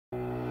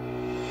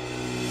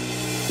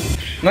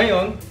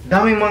Ngayon,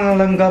 daming mga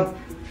langgam.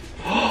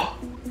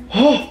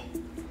 Oh!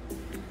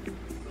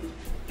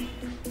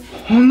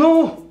 Oh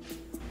no!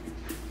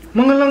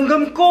 Mga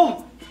langgam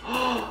ko!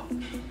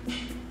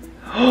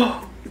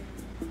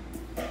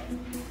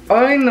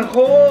 Ay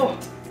nako!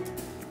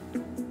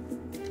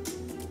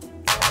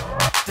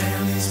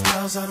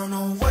 I don't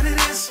know what it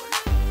is.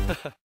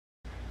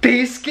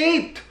 They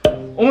escaped!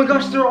 Oh my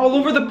gosh, they're all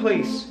over the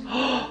place.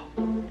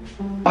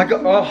 I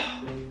got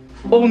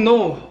oh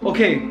no.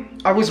 Okay,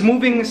 I was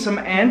moving some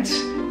ants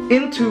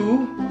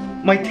into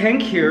my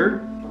tank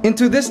here,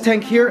 into this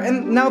tank here,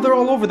 and now they're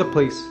all over the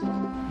place.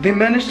 They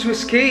managed to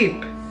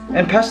escape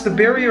and pass the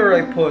barrier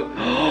I put.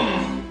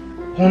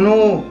 Oh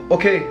no.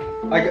 Okay,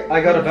 I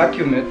gotta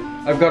vacuum it.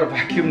 I've gotta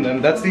vacuum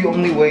them. That's the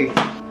only way.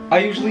 I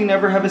usually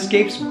never have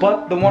escapes,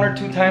 but the 1 or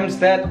 2 times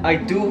that I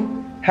do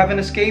have an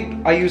escape,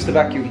 I use the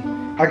vacuum.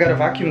 I gotta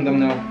vacuum them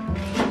now.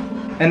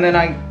 And then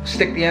I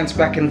stick the ants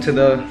back into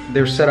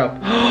their setup.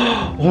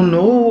 Oh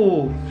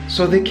no!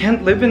 So they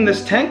can't live in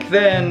this tank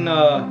then,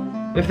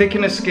 if they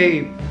can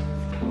escape.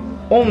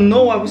 Oh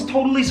no, I was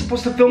totally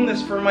supposed to film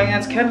this for my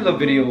Ants Canada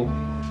video.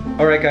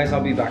 Alright guys,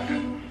 I'll be back.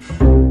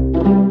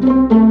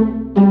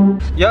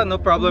 Yeah, no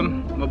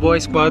problem. My boy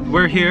squad,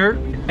 we're here.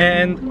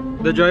 And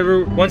the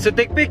driver wants to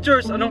take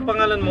pictures. Anong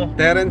pangalan mo?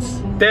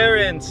 Terence.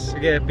 Terence.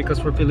 Yeah, because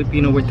we're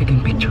Filipino, we're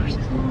taking pictures.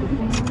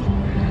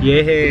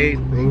 Yay!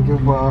 Thank you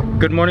pa.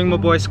 Good morning, my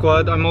boy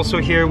squad. I'm also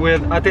here with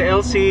Ate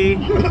Elsie.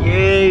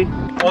 Yay!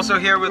 Also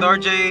here with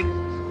RJ.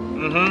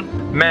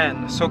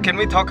 Man, so can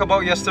we talk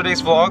about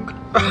yesterday's vlog?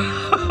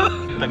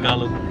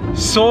 Tagalog.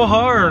 So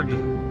hard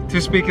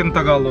to speak in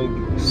Tagalog.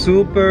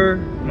 Super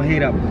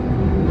mahirap.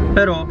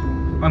 Pero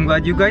I'm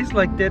glad you guys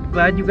liked it.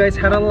 Glad you guys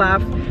had a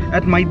laugh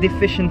at my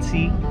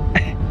deficiency.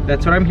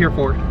 That's what I'm here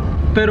for.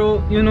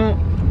 Pero, you know,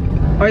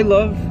 I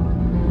love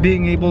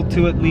being able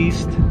to at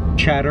least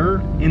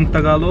chatter in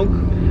Tagalog,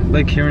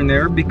 like here and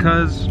there,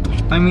 because,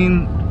 I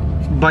mean,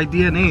 by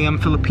DNA, I'm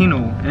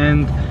Filipino,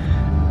 and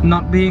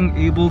not being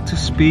able to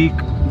speak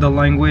the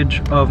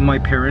language of my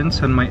parents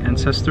and my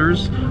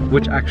ancestors,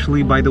 which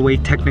actually, by the way,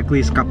 technically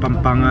is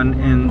Kapampangan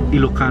and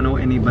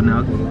Ilocano and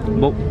Ibanag,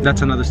 but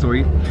that's another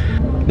story.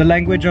 The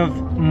language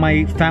of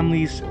my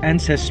family's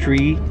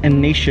ancestry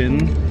and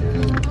nation,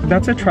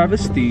 that's a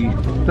travesty.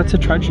 That's a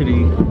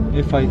tragedy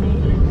if I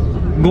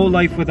go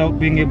life without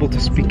being able to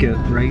speak it,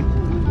 right?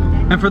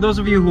 And for those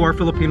of you who are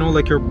Filipino,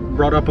 like you're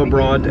brought up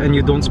abroad and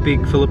you don't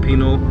speak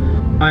Filipino,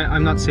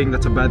 I'm not saying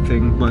that's a bad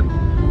thing, but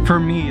for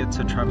me it's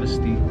a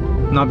travesty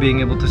not being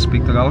able to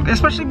speak Tagalog,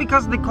 especially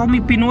because they call me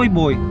Pinoy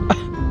boy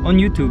on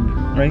YouTube,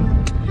 right?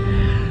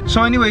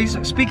 So anyways,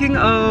 speaking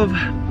of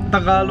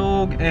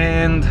Tagalog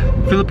and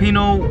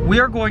Filipino, we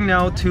are going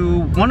now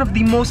to one of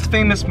the most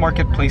famous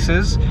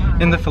marketplaces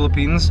in the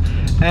Philippines,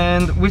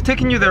 and we've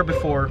taken you there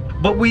before,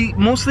 but we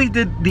mostly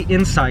did the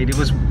inside. It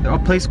was a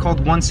place called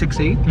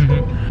 168.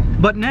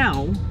 But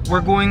now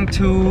we're going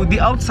to the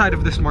outside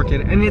of this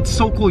market, and it's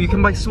so cool. You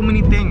can buy so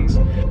many things,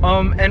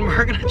 and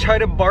we're gonna try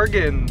to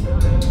bargain.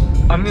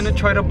 I'm gonna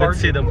try to bargain.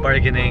 Let's see the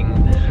bargaining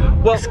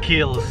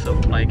skills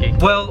of Mikey.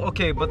 Well,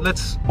 okay, but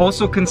let's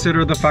also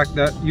consider the fact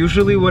that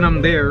usually when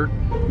I'm there,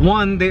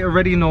 one, they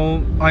already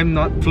know I'm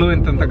not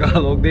fluent in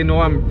Tagalog. They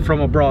know I'm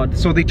from abroad,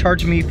 so they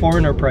charge me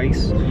foreigner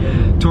price,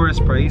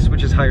 tourist price,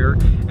 which is higher.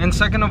 And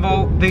second of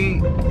all,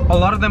 a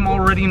lot of them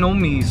already know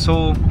me,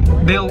 so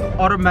they'll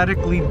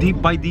automatically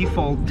by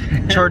default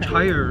charge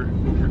higher.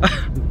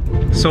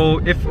 So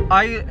if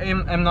I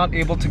am not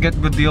able to get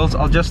good deals,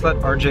 I'll just let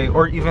RJ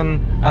or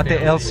even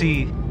Ate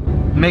Elsie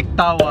make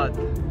tawad,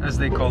 as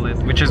they call it,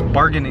 which is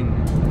bargaining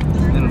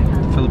in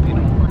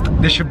Filipino.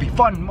 This should be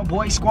fun, my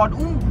boy squad.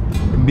 Ooh.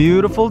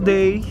 Beautiful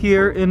day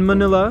here in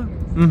Manila.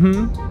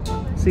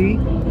 See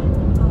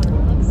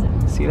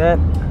that?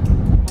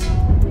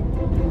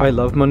 I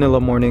love Manila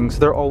mornings.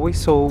 They're always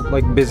so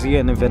like busy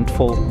and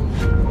eventful.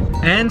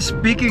 And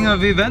speaking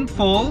of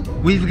eventful,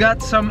 we've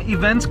got some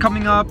events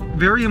coming up,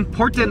 very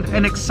important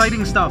and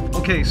exciting stuff.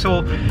 Okay, so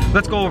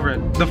let's go over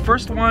it. The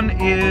first one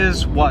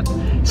is what?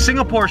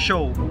 Singapore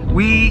show.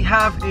 We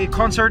have a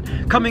concert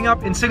coming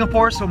up in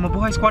Singapore, so my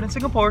boy squad in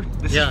Singapore,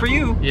 this is for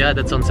you. Yeah,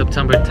 that's on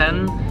September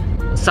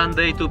 10,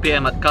 Sunday 2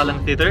 p.m. at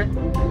Kalang Theater.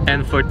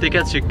 And for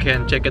tickets, you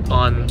can check it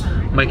on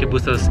Mikey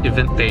Bustos'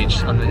 event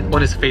page on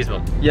his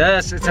Facebook.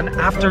 Yes, it's an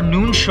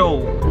afternoon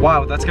show.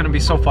 Wow, that's gonna be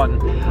so fun.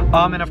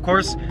 And of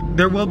course,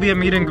 there will be a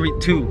meet and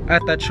greet too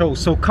at that show.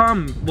 So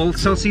come, we'll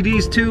sell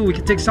CDs too, we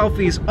can take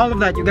selfies, all of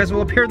that. You guys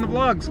will appear in the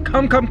vlogs.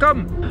 Come, come,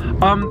 come.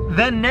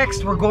 Then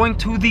next, we're going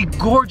to the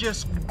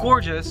gorgeous,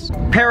 gorgeous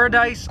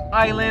Paradise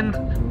Island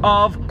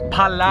of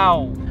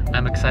Palau.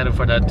 I'm excited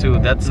for that too.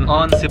 That's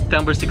on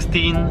September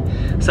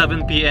 16,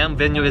 7 p.m.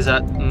 Venue is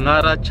at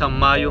Ngara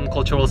Chamayong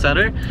Cultural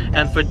Center.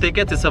 And for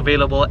tickets, it's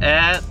available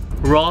at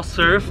Raw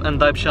Surf and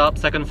Dive Shop,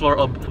 second floor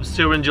of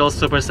Surangel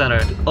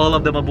Supercenter. All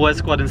of the Mabuhay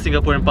Squad in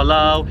Singapore and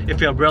Palau.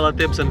 If you have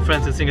relatives and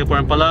friends in Singapore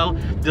and Palau,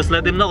 just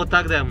let them know,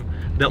 tag them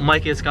that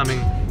Mikey is coming.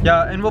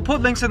 Yeah, and we'll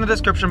put links in the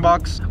description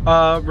box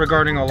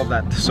regarding all of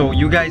that. So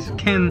you guys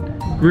can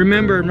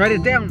remember and write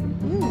it down.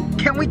 Ooh,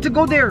 can't wait to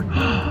go there.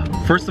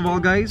 First of all,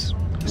 guys,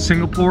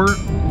 Singapore,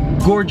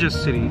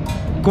 gorgeous city.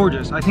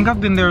 Gorgeous. I think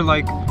I've been there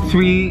like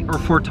 3 or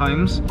 4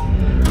 times.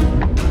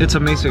 It's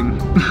amazing.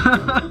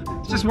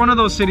 It's just one of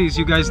those cities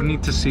you guys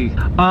need to see.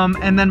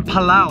 And then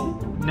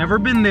Palau. Never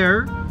been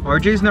there.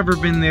 RJ's never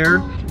been there.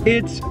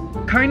 It's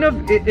kind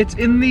of, it's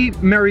in the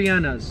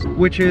Marianas,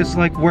 which is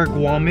like where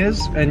Guam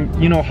is. And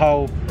you know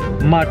how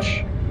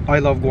much I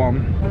love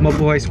Guam.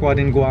 Mabuhay squad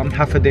in Guam,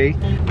 half a day.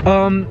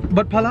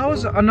 But Palau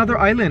is another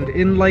island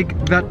in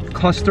like that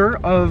cluster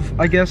of,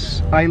 I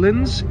guess,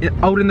 islands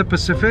out in the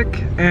Pacific.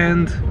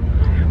 And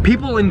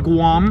people in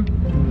Guam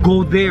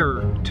go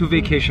there to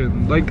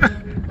vacation. Like,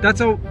 that's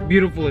how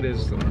beautiful it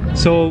is.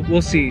 So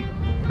we'll see.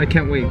 I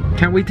can't wait.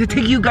 Can't wait to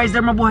take you guys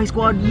there, Mabuhay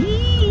squad.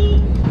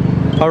 Yee!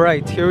 All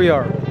right, here we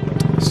are.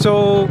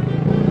 So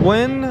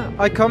when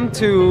I come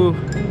to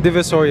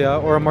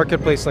Divisoria or a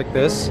marketplace like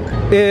this,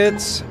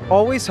 it's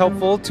always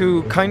helpful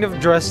to kind of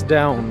dress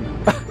down.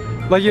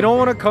 Like, you don't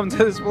want to come to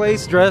this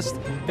place dressed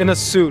in a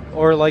suit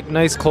or like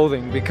nice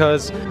clothing,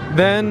 because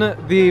then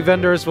the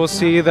vendors will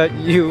see that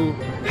you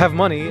have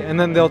money and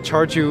then they'll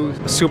charge you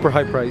a super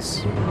high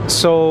price.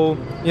 So,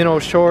 you know,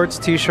 shorts,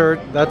 t-shirt,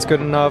 that's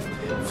good enough.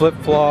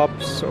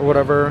 Flip-flops or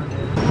whatever,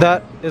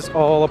 that is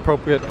all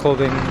appropriate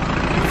clothing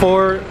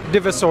for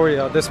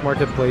Divisoria, this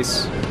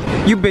marketplace.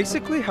 You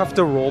basically have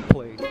to role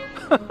play.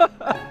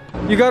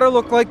 You gotta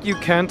look like you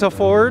can't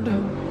afford,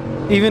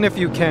 even if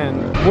you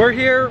can. We're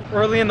here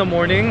early in the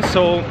morning,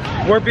 so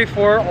we're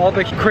before all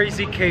the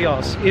crazy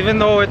chaos, even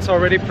though it's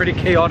already pretty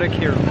chaotic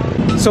here.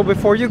 So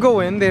before you go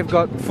in, they've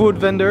got food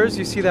vendors,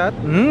 you see that?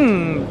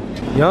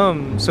 Mmm,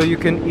 yum. So you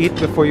can eat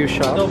before you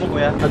shop. Adobo,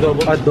 kuya.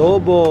 Adobo.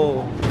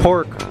 Adobo.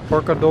 Pork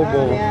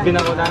adobo.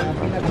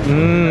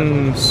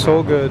 Mmm,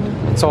 so good.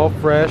 It's all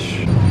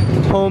fresh,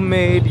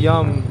 homemade,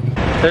 yum.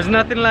 There's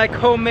nothing like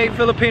homemade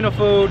Filipino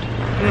food.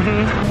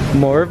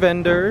 More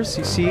vendors,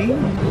 you see?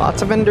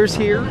 Lots of vendors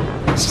here.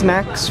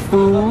 Snacks,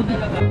 food.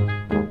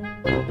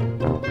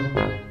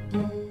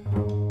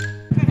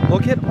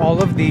 Look at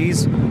all of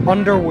these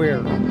underwear.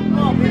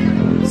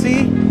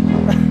 See?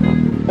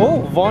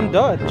 Oh, Von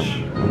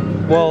Dutch.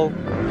 Well,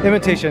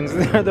 imitations.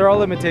 They're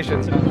all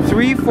imitations.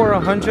 3 for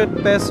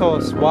 100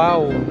 pesos.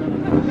 Wow.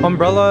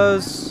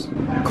 Umbrellas,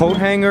 coat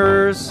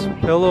hangers,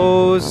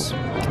 pillows.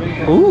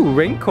 Ooh,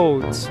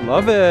 raincoats.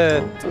 Love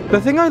it.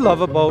 The thing I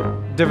love about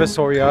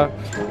Divisoria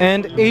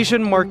and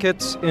Asian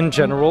markets in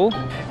general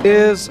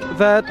is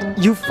that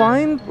you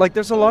find, like,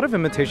 there's a lot of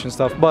imitation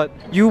stuff, but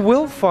you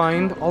will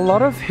find a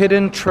lot of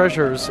hidden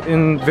treasures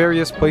in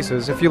various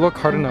places if you look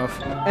hard enough.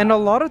 And a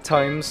lot of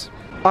times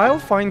I'll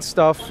find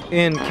stuff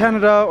in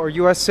Canada or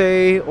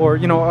USA or,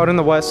 you know, out in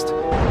the West,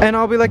 and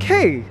I'll be like,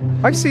 hey,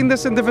 I've seen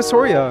this in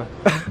Divisoria.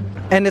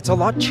 And it's a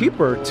lot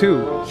cheaper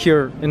too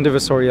here in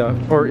Divisoria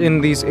or in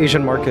these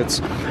Asian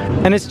markets.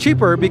 And it's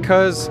cheaper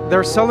because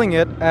they're selling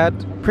it at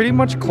pretty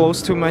much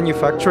close to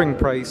manufacturing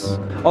price.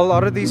 A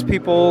lot of these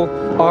people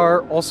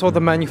are also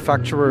the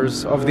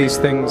manufacturers of these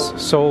things.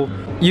 So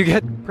you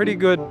get pretty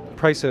good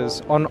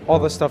prices on all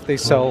the stuff they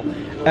sell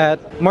at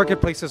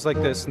marketplaces like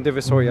this in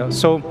Divisoria.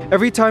 So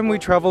every time we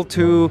travel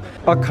to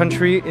a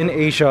country in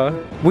Asia,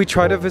 we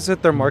try to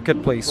visit their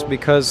marketplace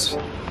because,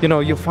 you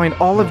know, you'll find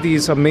all of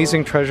these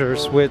amazing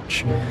treasures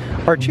which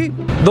are cheap.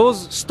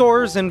 Those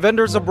stores and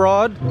vendors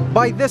abroad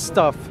buy this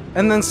stuff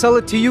and then sell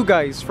it to you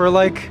guys for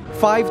like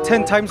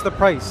 5-10 times the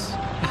price.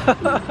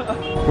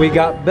 We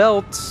got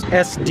belts,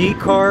 SD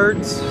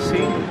cards,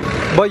 see?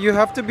 But you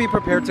have to be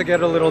prepared to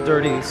get a little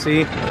dirty,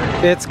 see?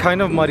 It's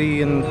kind of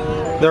muddy and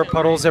there are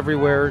puddles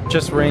everywhere,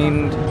 just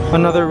rained.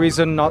 Another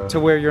reason not to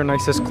wear your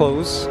nicest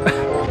clothes.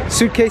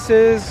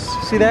 Suitcases,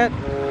 see that?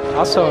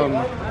 Awesome.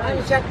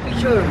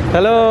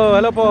 Hello,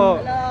 hello po.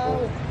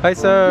 Hello. Hi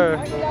sir.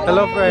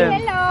 Hello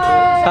friend.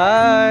 Hello.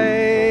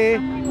 Hi.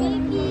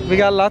 We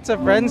got lots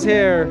of friends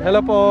here.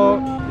 Hello po.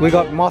 We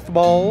got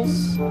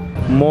mothballs,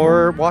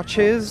 more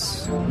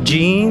watches,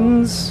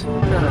 jeans,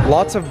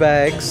 lots of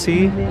bags,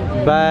 see?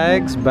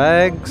 Bags.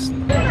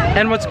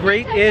 And what's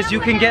great is you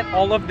can get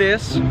all of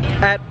this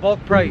at bulk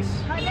price.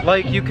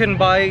 Like, you can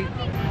buy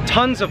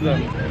tons of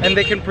them and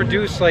they can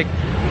produce like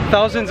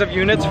thousands of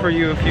units for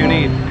you if you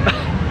need.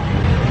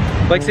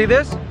 Like, see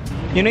this?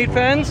 You need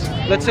fans?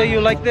 Let's say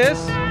you like this.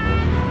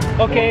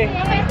 Okay,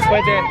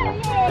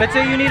 pwede. Let's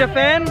say you need a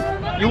fan.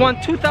 You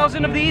want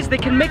 2,000 of these, they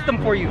can make them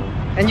for you.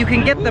 And you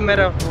can get them at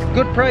a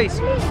good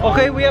price.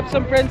 Okay, we have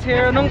some friends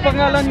here. Anong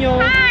pangalan nyo?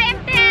 Hi, I'm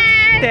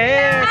Tess.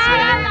 Tess!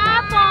 Hello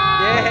po.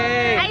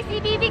 Yay! I see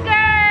baby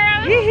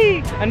girl.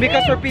 Yee! And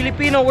because we're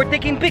Filipino, we're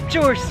taking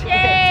pictures.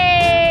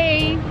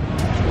 Yay!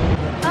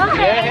 Oh,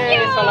 thank Yay!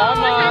 you.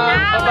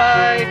 Salamat!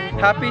 Bye-bye!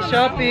 Happy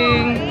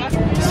shopping!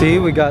 See,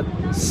 we got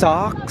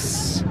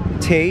socks,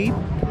 tape,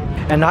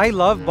 and I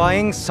love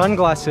buying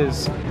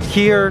sunglasses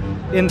here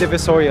in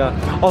Divisoria.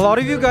 A lot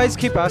of you guys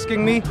keep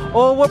asking me,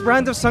 oh, what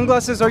brand of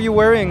sunglasses are you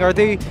wearing? Are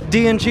they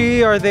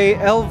D&G? Are they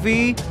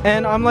LV?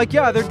 And I'm like,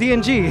 yeah, they're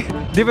D&G,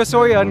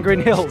 Divisoria and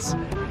Green Hills.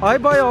 I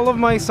buy all of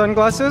my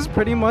sunglasses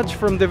pretty much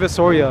from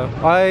Divisoria.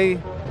 I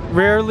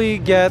rarely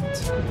get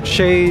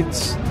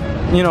shades,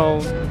 you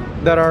know,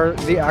 that are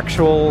the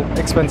actual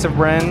expensive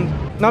brand.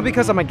 Not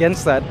because I'm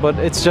against that, but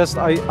it's just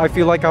I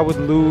feel like I would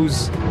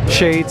lose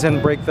shades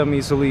and break them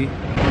easily.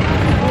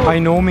 I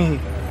know me.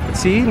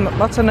 See,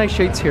 lots of nice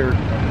shades here.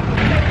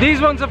 These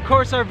ones of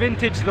course are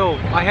vintage though.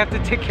 I have to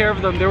take care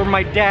of them. They were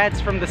my dad's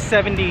from the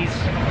 70s.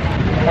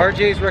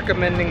 RJ's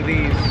recommending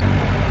these.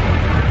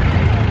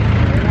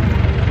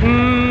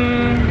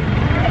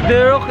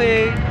 They're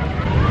okay.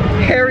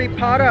 Harry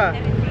Potter.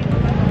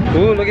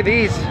 Ooh, look at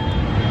these.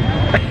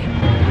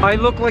 I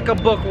look like a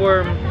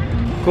bookworm.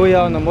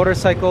 Kuya on a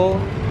motorcycle.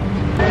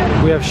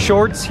 We have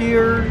shorts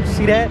here.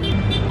 See that?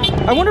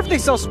 I wonder if they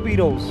sell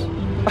Speedos.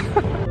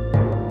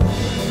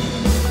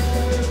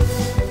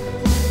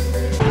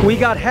 We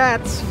got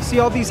hats. See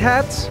all these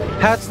hats?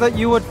 Hats that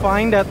you would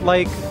find at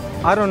like,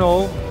 I don't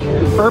know,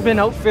 Urban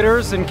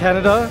Outfitters in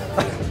Canada.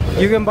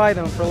 You can buy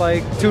them for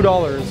like $2.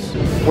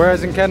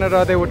 Whereas in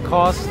Canada they would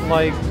cost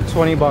like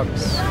 20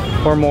 bucks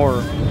or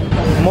more.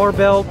 More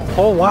belt.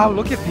 Oh wow,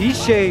 look at these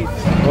shades.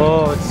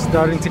 Oh, it's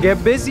starting to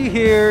get busy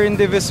here in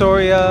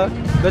Divisoria.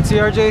 Let's see,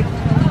 RJ.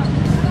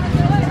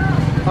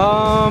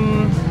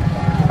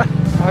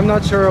 I'm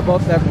not sure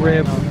about that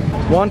rib.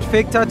 Want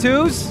fake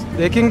tattoos?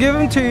 They can give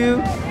them to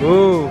you.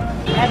 Ooh,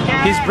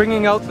 he's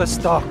bringing out the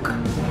stock.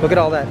 Look at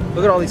all that.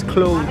 Look at all these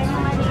clothes.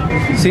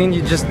 Seeing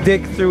you just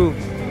dig through.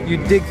 You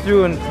dig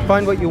through and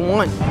find what you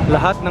want.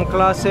 Lahat ng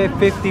klase,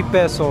 50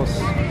 pesos.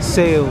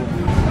 Sale.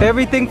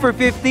 Everything for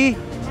 50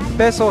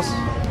 pesos.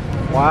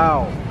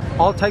 Wow.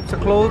 All types of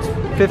clothes,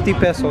 50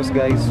 pesos,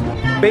 guys.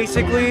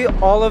 Basically,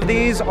 all of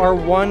these are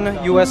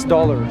 $1 US.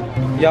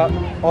 Yeah,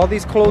 all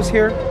these clothes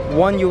here,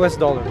 $1 US.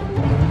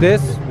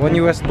 This, $1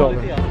 US.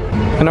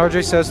 And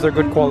RJ says they're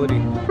good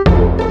quality.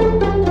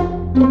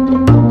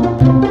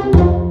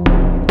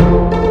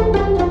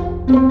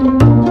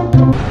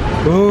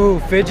 Ooh,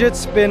 fidget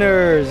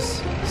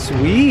spinners.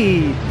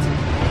 Sweet.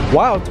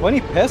 Wow,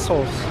 20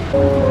 pesos.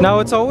 Now,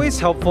 it's always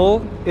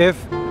helpful if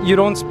you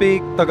don't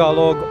speak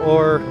Tagalog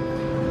or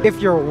if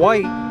you're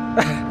white,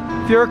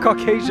 if you're a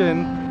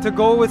Caucasian, to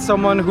go with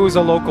someone who's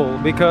a local,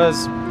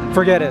 because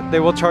forget it, they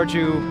will charge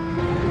you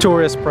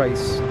tourist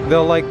price.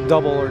 They'll like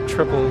double or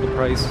triple the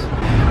price.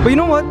 But you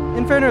know what?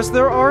 In fairness,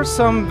 there are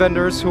some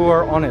vendors who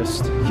are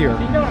honest here.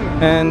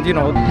 And you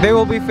know, they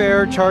will be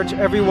fair, charge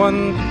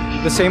everyone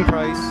the same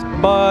price.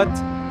 But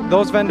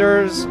those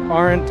vendors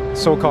aren't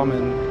so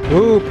common.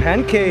 Ooh,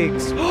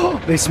 pancakes.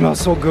 They smell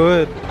so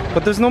good.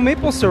 But there's no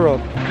maple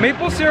syrup.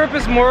 Maple syrup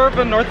is more of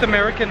a North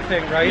American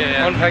thing, right?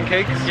 Yeah. On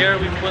pancakes? Here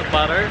we put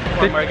butter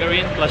or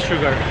margarine plus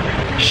sugar.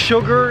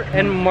 Sugar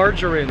and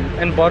margarine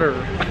and butter.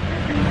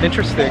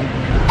 Interesting.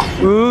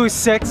 Ooh,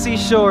 sexy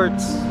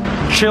shorts.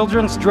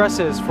 Children's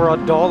dresses for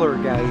 $1,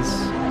 guys.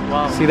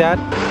 Wow. See that?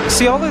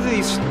 See all of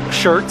these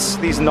shirts,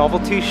 these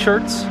novelty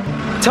shirts?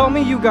 Tell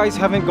me you guys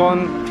haven't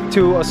gone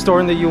to a store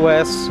in the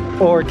US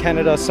or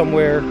Canada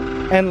somewhere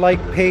and like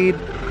paid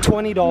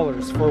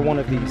 $20 for one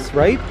of these,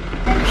 right?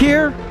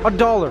 Here,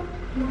 $1.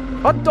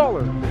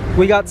 $1.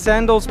 We got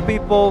sandals,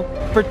 people,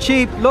 for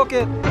cheap. Look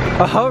at.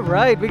 All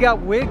right, we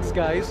got wigs,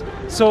 guys.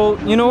 So,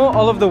 you know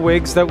all of the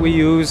wigs that we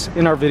use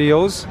in our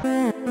videos?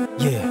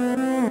 Yeah.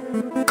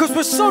 Cause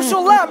we're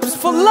social labs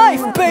for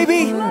life,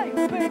 baby.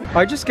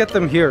 I just get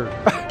them here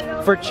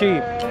for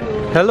cheap.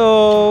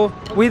 Hello.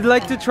 We'd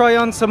like to try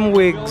on some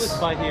wigs.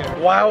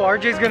 Wow,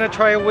 RJ's gonna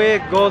try a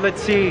wig. Go,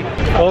 let's see.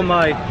 Oh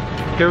my.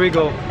 Here we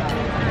go.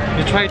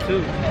 You try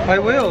too. I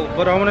will,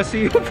 but I want to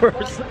see you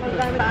first.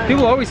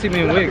 People always see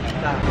me in wig.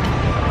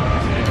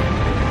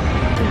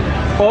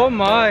 Oh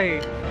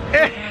my!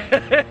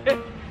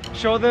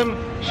 show them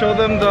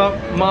the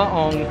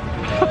maong.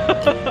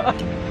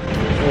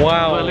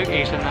 Wow. Do I look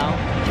Asian now?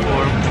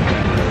 Or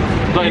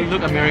do I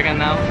look American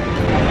now?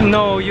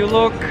 No, you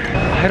look,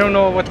 I don't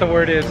know what the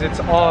word is. It's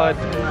odd.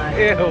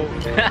 Ew.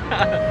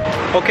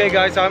 Okay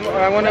guys,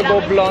 I want to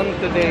go blonde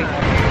today.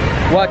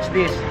 Watch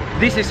this.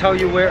 This is how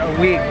you wear a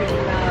wig.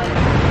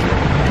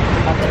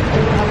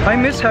 I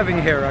miss having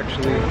hair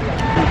actually.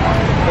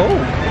 Oh.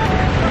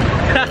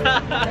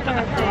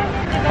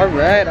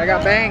 Alright, I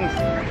got bangs.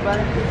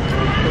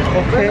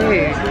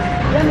 Okay.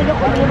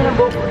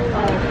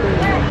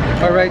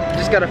 Alright,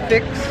 just gotta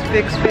fix.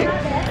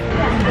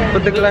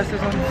 Put the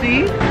glasses on.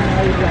 See?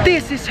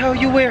 This is how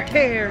you wear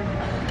hair.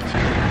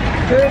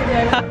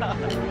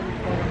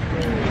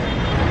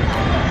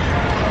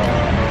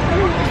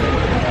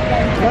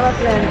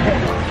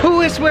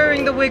 Who is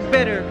wearing the wig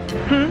better?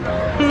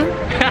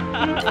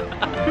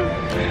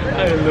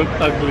 I look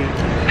ugly.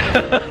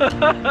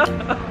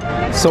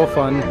 So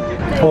fun.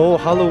 Oh,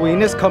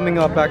 Halloween is coming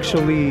up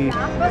actually.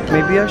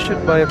 Maybe I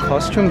should buy a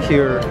costume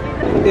here.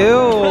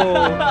 Ew.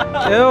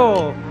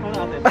 Ew.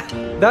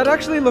 That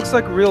actually looks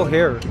like real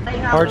hair.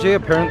 RJ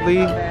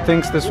apparently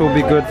thinks this will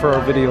be good for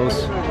our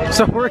videos.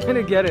 So we're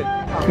gonna get it.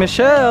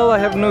 Michelle, I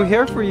have new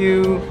hair for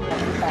you.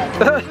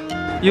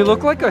 You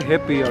look like a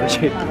hippie,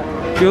 RJ.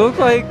 You look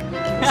like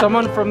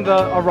someone from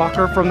a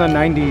rocker from the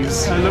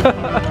 90s.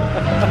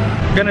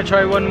 Gonna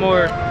try one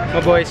more,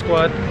 my boy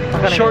squad.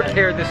 Short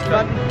hair this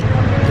time.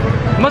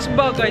 Mas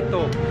bagay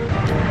to.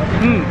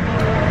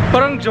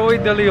 Parang Joey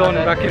De Leon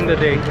back in the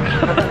day.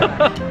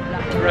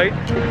 Right?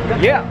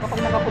 Yeah.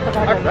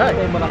 Alright.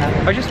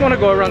 I just want to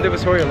go around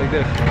Divisoria like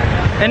this.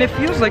 And it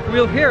feels like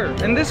real hair.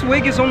 And this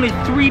wig is only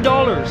 $3.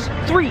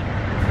 $3!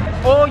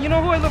 Oh, you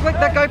know who I look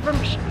like? That guy from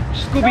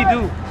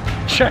Scooby-Doo.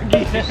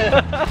 Shaggy.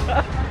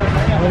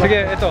 Sige,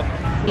 ito.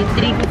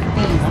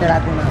 350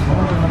 Strata na.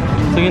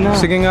 Sige na.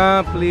 Sige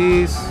nga,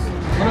 please.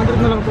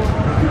 100 na lang po.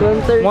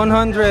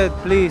 100,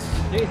 please.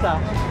 Yung isa.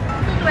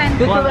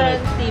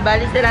 220.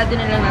 Bali Strata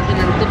na lang natin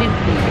ng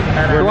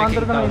 250.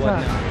 200 na lang isa.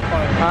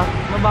 Ha?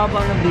 Mababa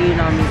na bigay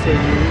namin sa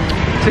inyo.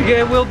 Sige,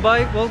 we'll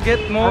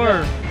get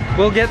more.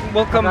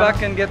 We'll come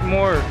back and get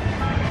more.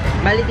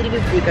 Bali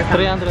 350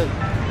 kasama. 300.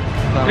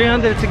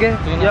 300, sige.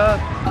 Yeah.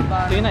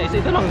 Sige na,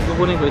 ito lang.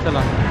 Kukunin ko, isa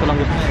lang. Ito lang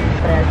gusto.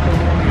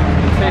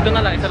 Ito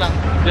na lang, isa lang.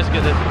 Just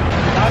get it.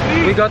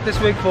 We got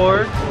this wig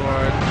for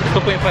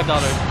 $2.5.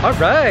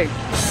 Alright.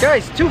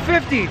 Guys,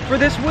 $2.50 for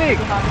this wig.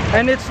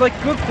 And it's like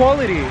good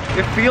quality.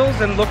 It feels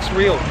and looks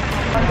real.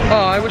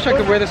 Oh, I wish I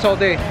could wear this all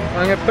day.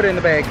 I'm gonna put it in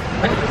the bag.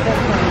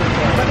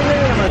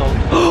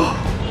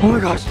 Oh my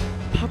gosh,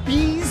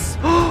 puppies!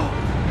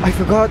 I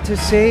forgot to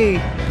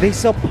say, they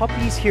sell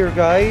puppies here,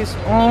 guys.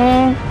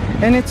 Oh,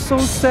 and it's so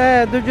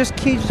sad. They're just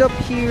caged up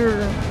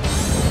here.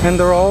 And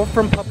they're all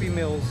from puppy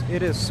mills.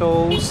 It is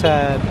so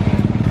sad.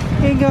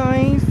 Hey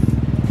guys,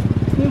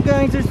 you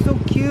guys are so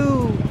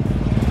cute.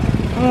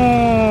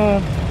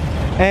 Oh,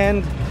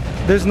 and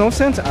there's no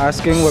sense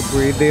asking what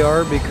breed they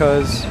are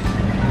because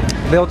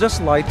they'll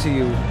just lie to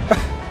you.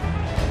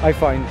 I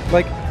find,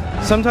 like,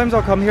 sometimes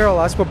I'll come here, I'll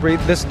ask what breed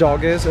this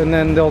dog is, and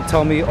then they'll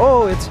tell me,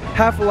 oh, it's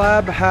half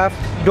lab, half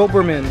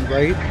Doberman,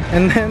 right?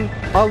 And then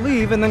I'll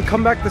leave and then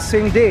come back the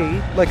same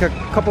day, like a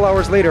couple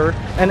hours later,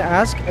 and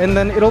ask, and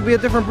then it'll be a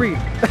different breed.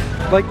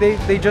 Like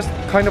they just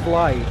kind of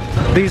lie.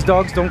 These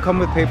dogs don't come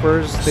with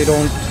papers, they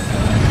don't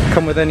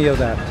come with any of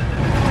that.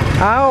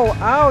 Ow,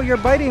 ow, you're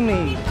biting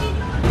me.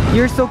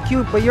 You're so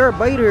cute, but you're a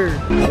biter.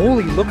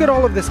 Holy, look at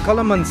all of this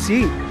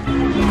calamansi.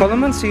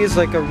 Calamansi is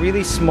like a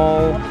really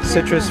small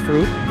citrus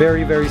fruit,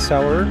 very, very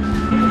sour.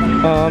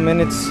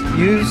 And it's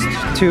used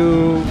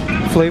to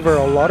flavor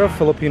a lot of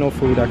Filipino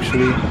food,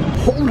 actually.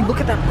 Holy, look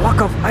at that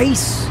block of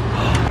ice.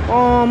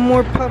 Oh,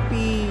 more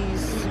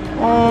puppies.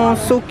 Oh,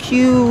 so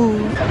cute.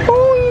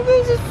 Oh, you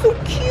guys are so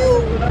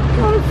cute.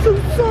 I'm so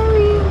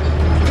sorry.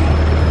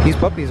 These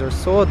puppies are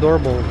so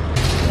adorable.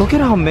 Look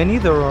at how many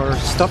there are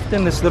stuffed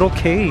in this little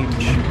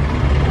cage.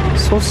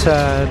 So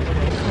sad.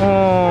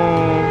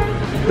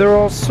 Oh, they're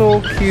all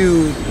so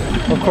cute.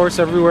 Of course,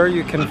 everywhere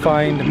you can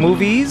find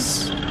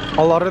movies.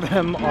 A lot of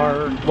them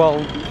are,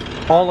 well,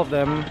 all of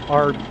them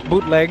are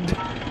bootlegged.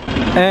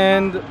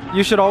 And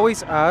you should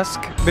always ask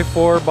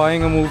before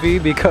buying a movie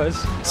because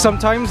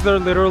sometimes they're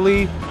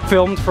literally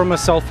filmed from a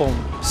cell phone.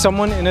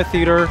 Someone in a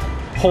theater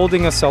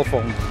holding a cell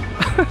phone.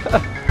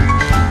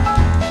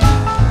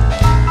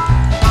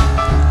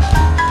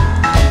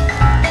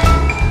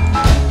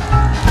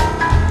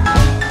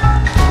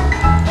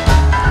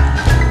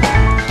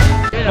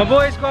 My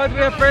boy squad, we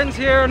have friends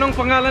here. Anong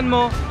pangalan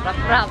mo?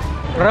 Rap.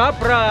 Rap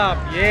Rap.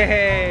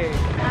 Yay!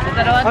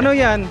 Ano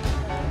yan?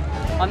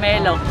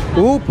 Pomelo.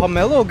 Ooh,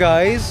 pomelo,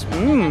 guys.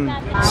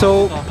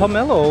 So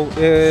pomelo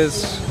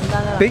is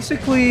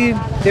basically,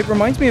 it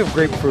reminds me of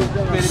grapefruit.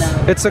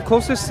 It's the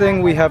closest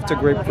thing we have to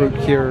grapefruit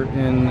here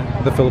in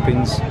the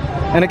Philippines.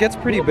 And it gets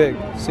pretty big,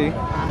 see?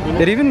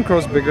 It even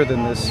grows bigger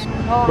than this.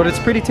 But it's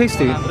pretty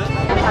tasty.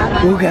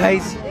 Ooh,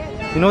 guys,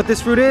 you know what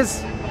this fruit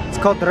is? It's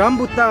called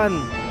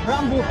rambutan.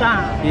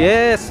 Rambutan.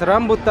 Yes,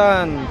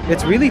 rambutan.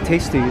 It's really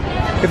tasty.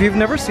 If you've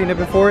never seen it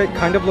before, it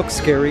kind of looks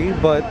scary,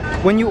 but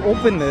when you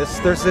open this,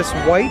 there's this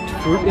white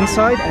fruit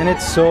inside and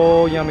it's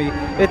so yummy.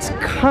 It's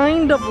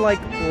kind of like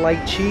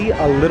lychee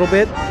a little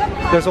bit.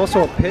 There's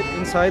also a pit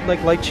inside like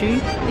lychee,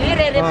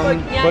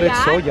 but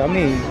it's so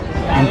yummy.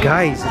 And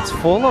guys, it's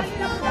full of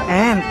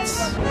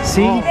ants.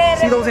 See?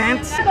 See those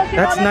ants?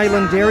 That's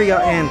Nylanderia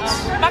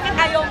ants.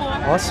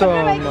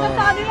 Awesome.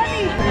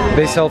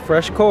 They sell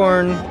fresh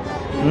corn.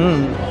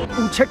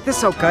 Ooh, check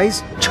this out,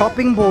 guys.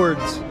 Chopping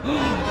boards.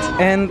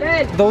 And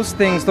those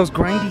things, those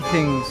grindy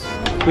things.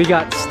 We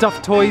got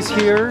stuffed toys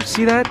here.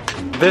 See that?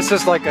 This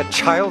is like a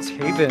child's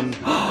haven.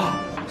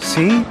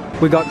 See?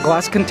 We got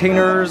glass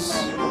containers.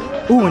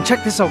 Ooh, and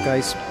check this out,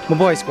 guys. My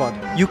boy squad.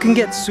 You can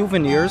get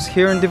souvenirs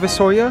here in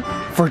Divisoria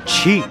for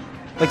cheap.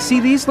 Like,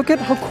 see these? Look at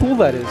how cool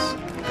that is.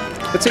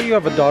 Let's say you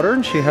have a daughter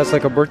and she has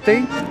like a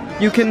birthday.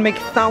 You can make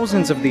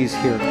thousands of these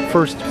here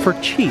first for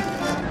cheap.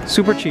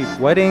 Super cheap.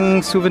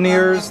 Wedding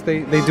souvenirs,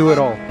 they do it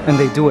all. And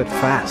they do it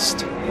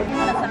fast.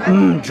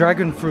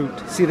 Dragon fruit.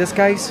 See this,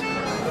 guys?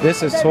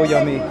 This is so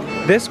yummy.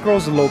 This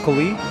grows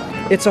locally.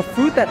 It's a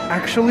fruit that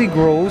actually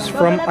grows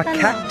from a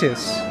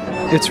cactus.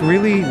 It's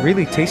really,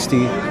 really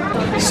tasty.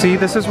 See,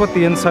 this is what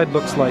the inside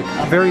looks like.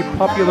 Very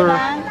popular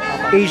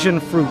Asian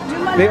fruit.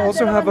 They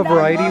also have a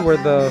variety where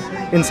the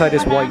inside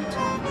is white.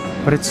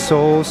 But it's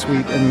so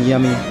sweet and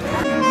yummy.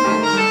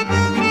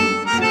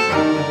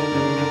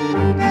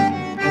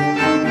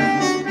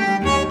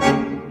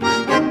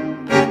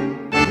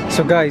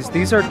 So guys,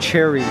 these are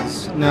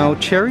cherries. Now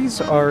cherries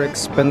are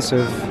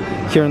expensive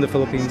here in the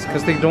Philippines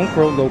because they don't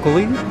grow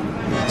locally.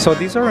 So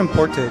these are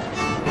imported.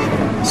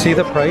 See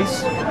the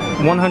price?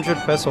 100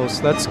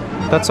 pesos. That's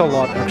a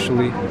lot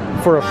actually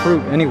for a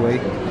fruit anyway.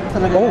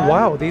 Oh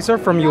wow, these are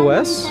from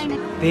US?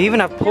 They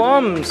even have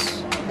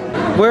plums.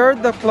 Where are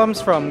the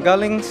plums from?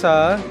 Galing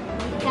sa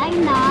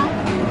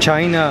China.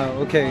 China.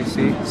 Okay,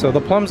 see? So the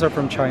plums are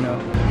from China.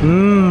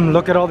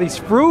 Look at all these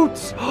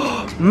fruits.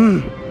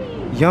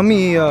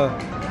 Yummy.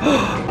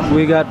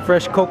 We got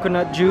fresh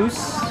coconut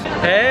juice.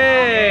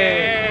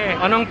 Hey!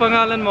 Anong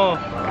pangalan mo?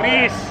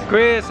 Chris.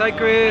 Chris. Hi,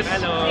 Chris.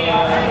 Hello.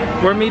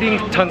 We're meeting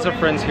tons of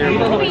friends here.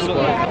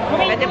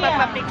 Pwede pa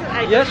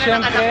pa-picture? Yes,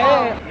 syempre.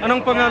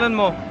 Anong pangalan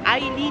mo?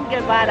 Aileen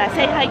Guevara.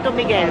 Say hi to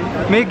Miguel.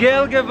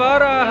 Miguel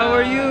Guevara. How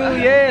are you?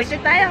 Yes.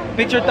 Picture tayo.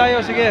 Picture tayo.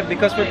 Sige.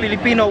 Because we're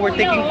Filipino, we're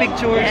taking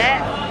pictures.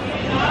 Yes.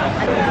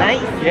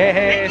 Nice.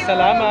 Yeah.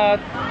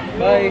 Salamat.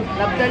 Bye.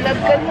 Love na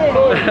love ka na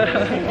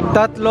eh.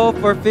 Tatlo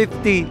for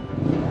 50.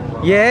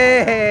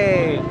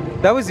 Yay!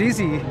 That was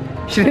easy.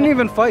 She didn't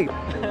even fight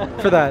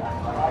for that.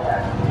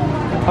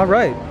 All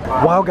right.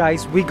 Wow,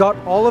 guys, we got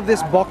all of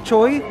this bok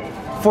choy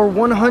for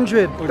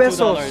 100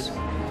 pesos.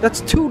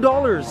 That's $2.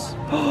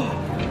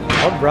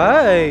 All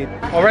right.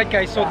 All right,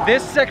 guys. So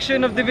this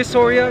section of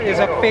Divisoria is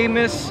a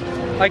famous,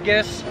 I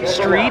guess,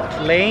 street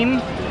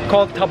lane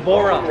called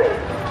Tabora.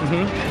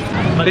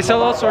 They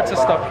sell all sorts of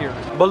stuff here.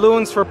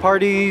 Balloons for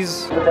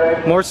parties,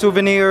 more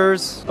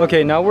souvenirs.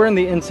 Okay, now we're in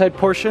the inside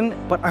portion,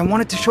 but I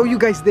wanted to show you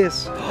guys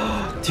this.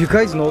 Do you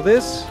guys know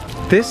this?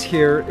 This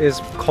here is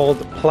called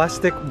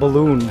plastic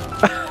balloon.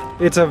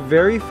 It's a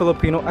very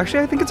Filipino, actually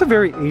I think it's a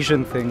very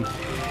Asian thing.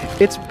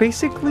 It's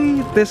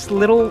basically this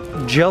little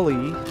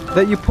jelly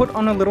that you put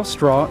on a little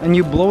straw and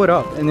you blow it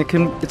up and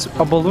it's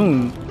a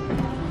balloon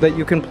that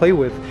you can play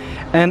with.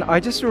 And I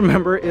just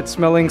remember it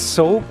smelling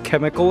so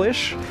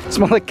chemical-ish. It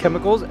smells like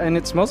chemicals and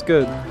it smells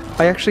good.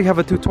 I actually have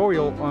a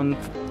tutorial on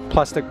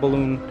plastic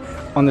balloon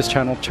on this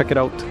channel. Check it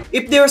out.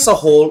 If there's a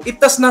hole, it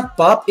does not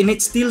pop and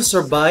it still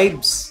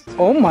survives.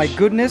 Oh my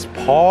goodness,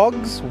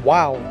 Pogs.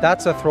 Wow,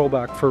 that's a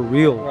throwback for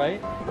real. Right?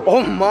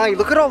 Oh my,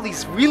 look at all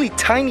these really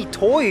tiny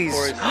toys.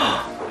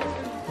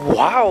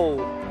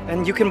 Wow.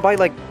 And you can buy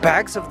like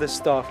bags of this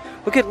stuff.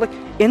 Look at like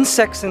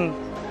insects and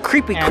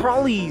creepy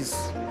crawlies.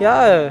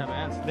 Yeah.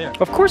 There.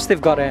 Of course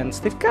they've got ants.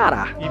 They've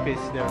gotta. Ibis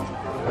there.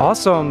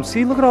 Awesome.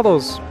 See, look at all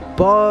those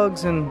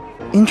bugs and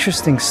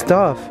interesting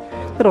stuff.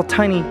 Little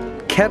tiny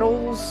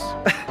kettles.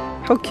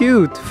 How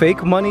cute.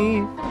 Fake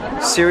money.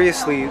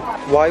 Seriously,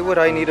 why would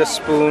I need a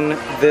spoon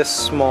this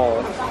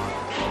small?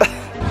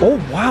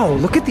 Oh wow,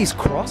 look at these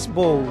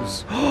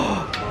crossbows.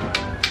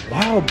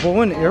 Wow,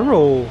 bow and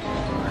arrow.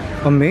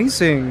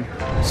 Amazing.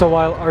 So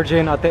while RJ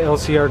and Ate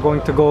Elsie are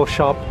going to go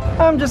shop,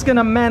 I'm just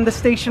gonna man the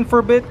station for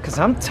a bit because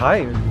I'm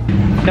tired.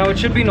 Now it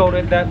should be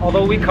noted that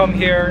although we come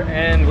here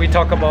and we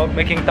talk about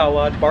making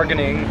tawad,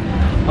 bargaining,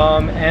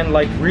 and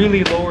like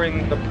really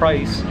lowering the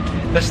price,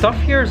 the stuff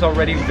here is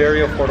already very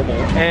affordable.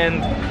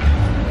 And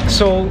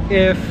so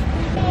if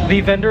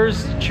the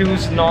vendors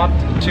choose not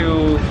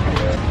to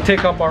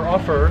take up our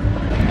offer,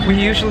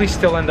 we usually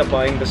still end up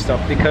buying the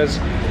stuff because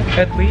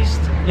at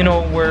least, you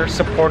know, we're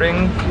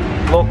supporting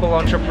local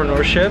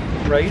entrepreneurship,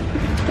 right?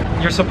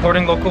 You're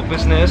supporting local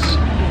business.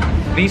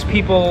 These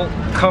people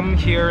come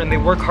here and they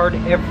work hard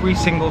every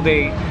single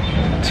day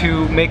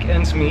to make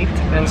ends meet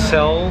and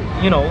sell,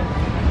 you know,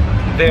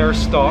 their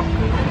stock.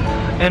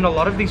 And a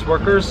lot of these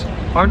workers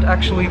aren't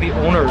actually the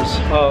owners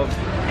of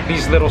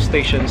these little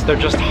stations. They're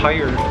just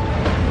hired.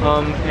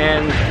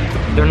 And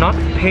they're not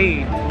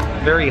paid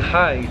very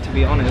high, to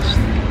be honest.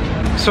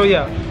 So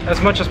yeah, as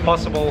much as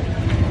possible,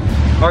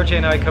 RJ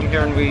and I come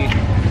here and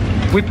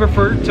we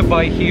prefer to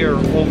buy here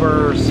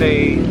over,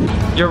 say,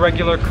 your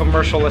regular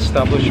commercial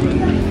establishment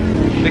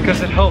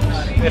because it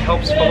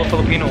helps fellow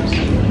Filipinos.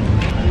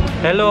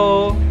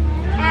 Hello.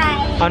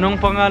 Hi. Anong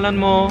pangalan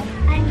mo?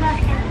 I'm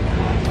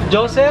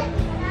Joseph? Joseph.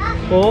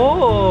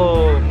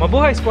 Oh,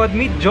 mabuhay squad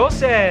meet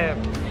Joseph.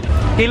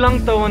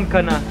 Ilang taon ka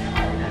na?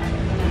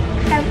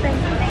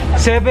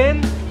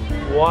 7?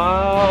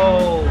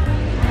 Wow.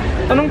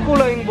 Anong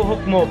kulay ang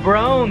buhok mo?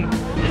 Brown.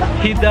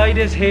 He dyed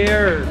his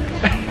hair.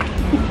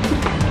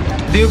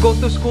 Do you go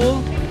to school?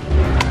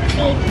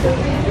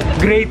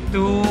 Grade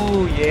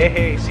 2.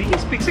 Yay. See, he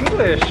speaks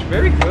English.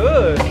 Very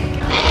good.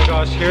 Oh my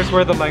gosh, here's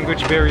where the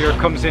language barrier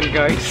comes in,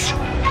 guys.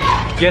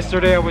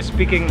 Yesterday I was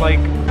speaking like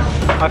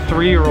a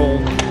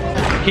 3-year-old.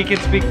 He can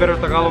speak better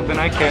Tagalog than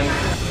I can.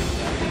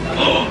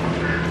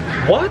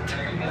 What?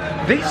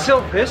 They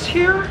sell this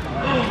here?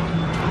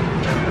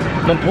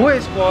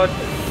 Mabuhay squad.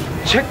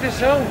 Check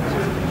this out.